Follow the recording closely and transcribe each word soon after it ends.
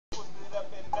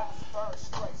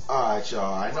Alright,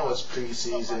 y'all. I know it's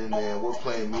preseason and we're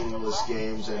playing meaningless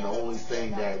games, and the only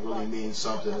thing that really means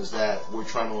something is that we're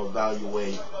trying to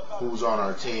evaluate who's on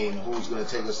our team, who's going to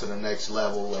take us to the next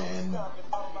level, and,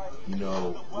 you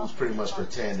know, who's pretty much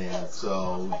pretending.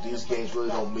 So these games really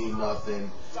don't mean nothing.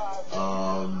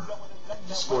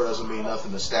 The score doesn't mean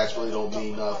nothing. The stats really don't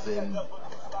mean nothing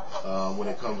when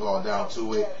it comes all down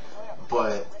to it.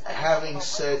 But having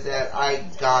said that, I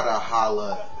gotta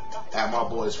holla at my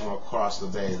boys from across the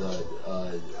bay,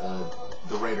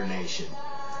 the Raider Nation.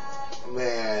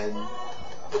 Man,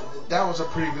 that was a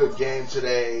pretty good game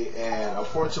today, and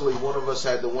unfortunately one of us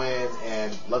had to win,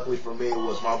 and luckily for me it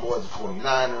was my boys, the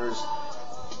 49ers.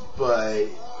 But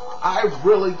I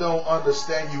really don't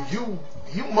understand you.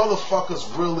 You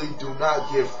motherfuckers really do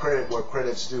not give credit where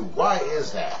credit's due. Why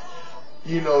is that?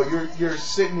 You know, you're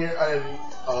sitting here and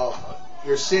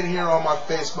you're sitting here on my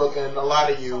Facebook, and a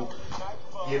lot of you,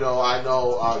 you know, I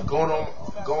know going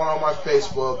on my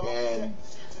Facebook and,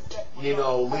 you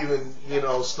know, leaving, you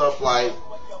know, stuff like,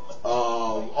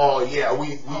 oh yeah,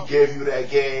 we gave you that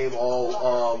game.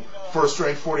 Oh, first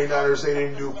string 49ers, they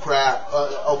didn't do crap.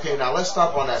 Okay, now let's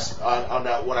stop on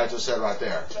that what I just said right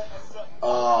there.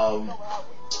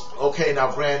 Okay,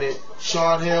 now granted,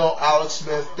 Sean Hill, Alex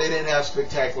Smith, they didn't have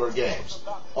spectacular games.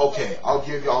 Okay, I'll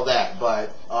give y'all that.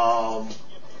 But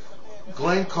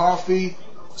Glenn Coffey,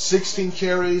 16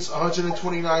 carries,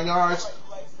 129 yards.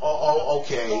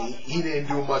 Okay, he didn't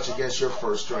do much against your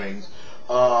first strings.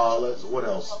 What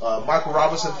else? Michael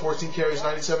Robinson, 14 carries,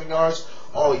 97 yards.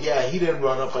 Oh yeah, he didn't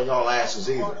run up on y'all asses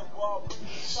either.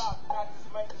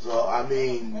 So I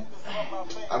mean,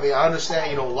 I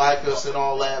understand you don't like us and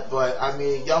all that, but I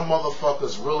mean, y'all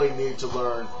motherfuckers really need to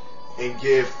learn and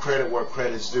give credit where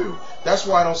credit's due. That's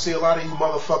why I don't see a lot of you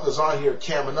motherfuckers on here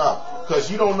camming up, because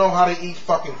you don't know how to eat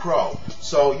fucking crow.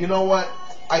 So you know what?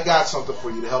 I got something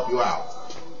for you to help you out.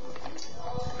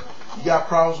 You got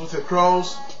problems with your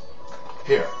crows?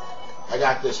 Here, I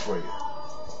got this for you.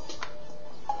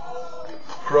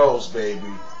 Crows,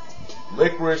 baby.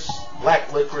 Licorice,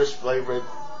 black licorice flavored,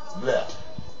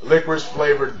 licorice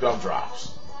flavored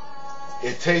gumdrops.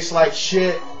 It tastes like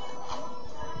shit,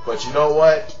 but you know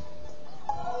what?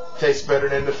 Tastes better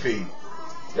than the feed.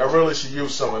 Y'all really should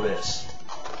use some of this.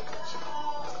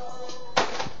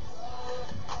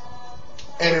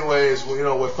 Anyways, well, you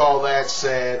know, with all that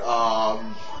said,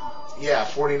 yeah,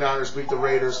 49ers beat the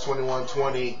Raiders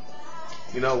 21-20.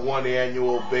 You know, won the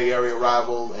annual Bay Area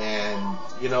rival, and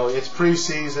you know it's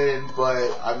preseason. But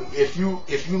I mean, if you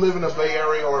live in the Bay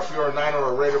Area, or if you're a Niner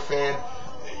or a Raider fan,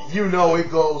 you know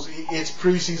it's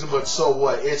preseason. But so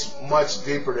what? It's much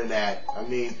deeper than that. I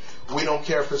mean, we don't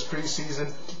care if it's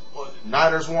preseason.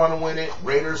 Niners want to win it.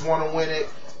 Raiders want to win it,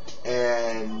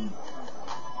 and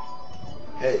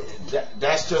hey,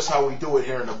 that's just how we do it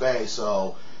here in the Bay.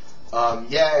 So,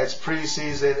 yeah, it's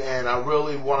preseason, and I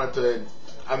really wanted to.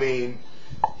 I mean,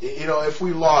 you know, if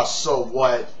we lost, so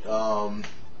what?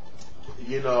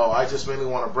 You know, I just mainly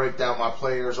want to break down my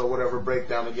players or whatever, break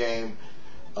down the game.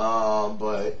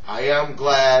 But I am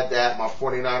glad that my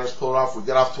 49ers pulled off. We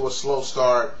got off to a slow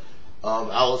start.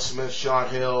 Alex Smith, Sean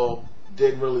Hill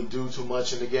didn't really do too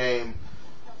much in the game.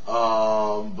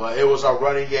 But it was our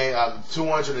running game,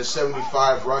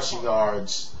 275 rushing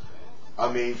yards.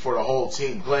 I mean, for the whole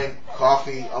team. Glenn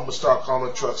Coffey, I'm going to start calling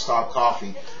him Truck Stop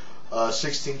Coffee.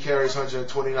 16 carries,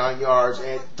 129 yards,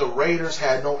 and the Raiders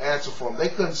had no answer for him. They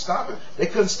couldn't stop him. They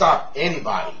couldn't stop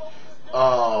anybody.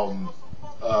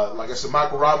 Like I said,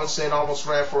 Michael Robinson almost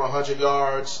ran for 100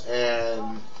 yards,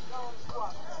 and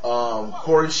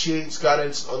Corey Sheets got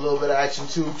in a little bit of action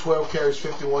too. 12 carries,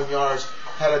 51 yards,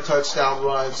 had a touchdown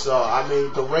run. So, I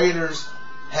mean, the Raiders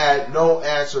had no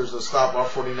answers to stop our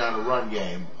 49er run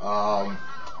game.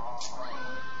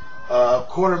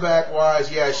 Quarterback-wise,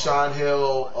 yeah, Sean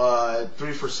Hill,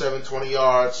 3 for 720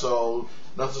 yards, so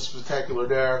nothing spectacular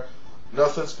there.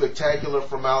 Nothing spectacular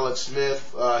from Alex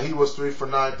Smith. He was 3 for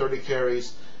 9, 30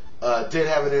 carries. Did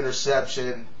have an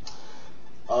interception.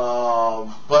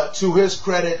 But to his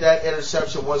credit, that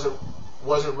interception wasn't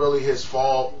really his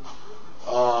fault.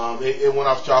 It went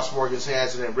off Josh Morgan's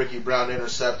hands, and then Ricky Brown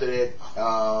intercepted it.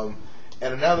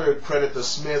 And another credit to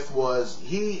Smith was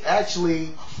he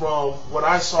actually, from what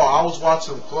I saw, I was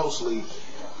watching him closely,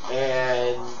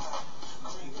 and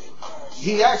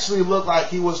he actually looked like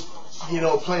he was, you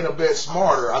know, playing a bit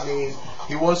smarter. I mean,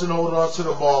 he wasn't holding on to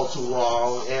the ball too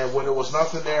long, and when there was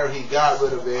nothing there, he got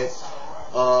rid of it.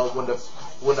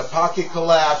 When the pocket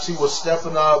collapsed, he was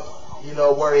stepping up, you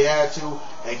know, where he had to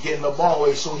and getting the ball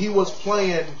away. So he was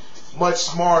playing much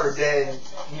smarter than,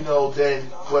 you know, than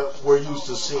what we're used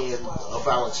to seeing of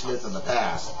Alex Smith in the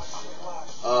past.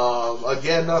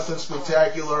 Again, nothing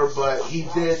spectacular, but he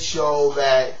did show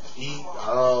that he.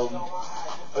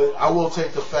 I will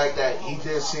take the fact that he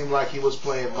did seem like he was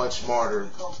playing much smarter.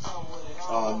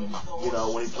 You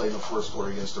know, when he played in the first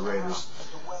quarter against the Raiders.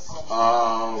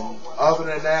 Other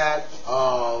than that,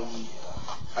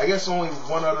 I guess only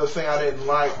one other thing I didn't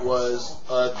like was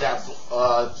that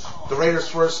the Raiders'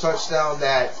 first touchdown,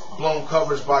 that blown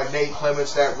coverage by Nate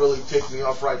Clements, that really ticked me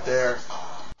off right there.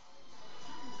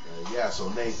 Yeah, so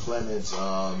Nate Clements,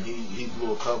 he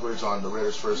blew a coverage on the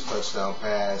Raiders' first touchdown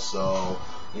pass, so,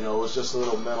 you know, it was just a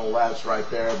little mental lapse right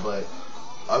there, but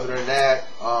other than that,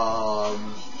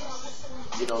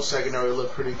 you know, secondary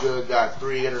looked pretty good, got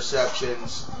 3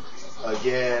 interceptions,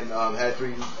 again, had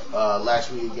 3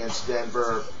 last week against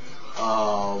Denver,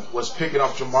 was picking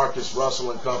up Jamarcus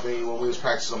Russell and company when we was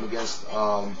practicing them against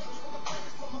the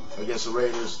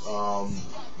Raiders,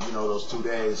 you know, those 2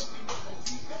 days,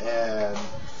 and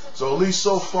so at least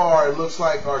so far, it looks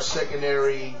like our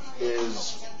secondary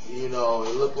is, you know,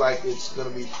 it looked like it's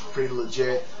going to be pretty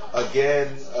legit.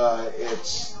 Again,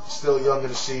 it's still young in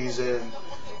the season.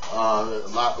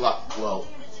 Well,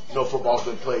 no football's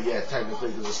been played yet, technically,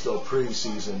 because it's still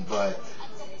preseason. But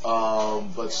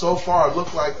so far, it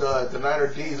looked like the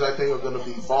Niner Ds, I think, are going to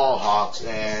be ball hawks.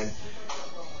 And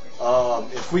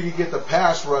if we can get the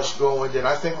pass rush going, then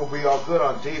I think we'll be all good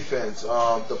on defense.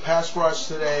 The pass rush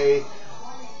today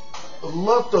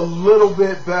looked a little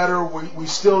bit better. We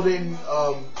still didn't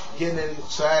get any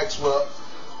sacks. Well,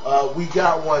 we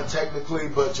got one technically,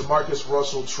 but Jamarcus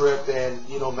Russell tripped, and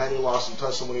you know Manny lost some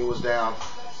touchdown when he was down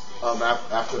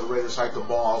after the Raiders hiked the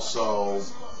ball. So,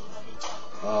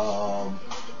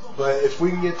 but if we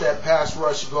can get that pass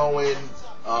rush going,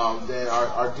 then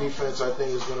our defense, I think,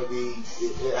 is going to be.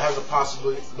 It has a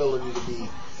possibility to be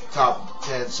top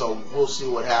 10. So we'll see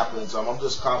what happens. I'm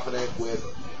just confident with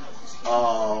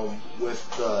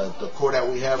the core that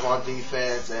we have on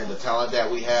defense and the talent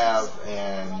that we have,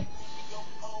 and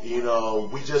you know,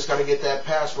 we just got to get that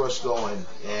pass rush going,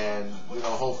 and you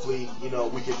know, hopefully, you know,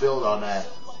 we can build on that.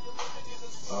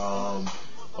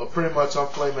 But pretty much, I'm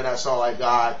flaming. That's all I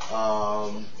got.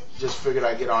 Just figured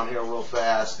I'd get on here real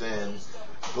fast and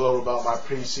gloat about my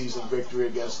preseason victory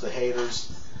against the haters.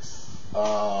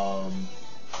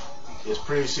 It's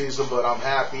preseason, but I'm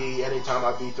happy. Anytime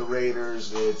I beat the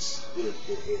Raiders,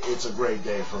 it's a great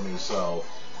day for me. So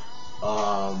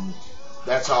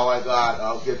that's all I got.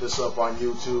 I'll get this up on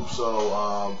YouTube.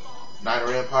 So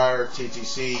Niner Empire,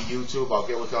 TTC, YouTube. I'll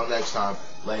get with y'all next time.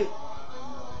 Late.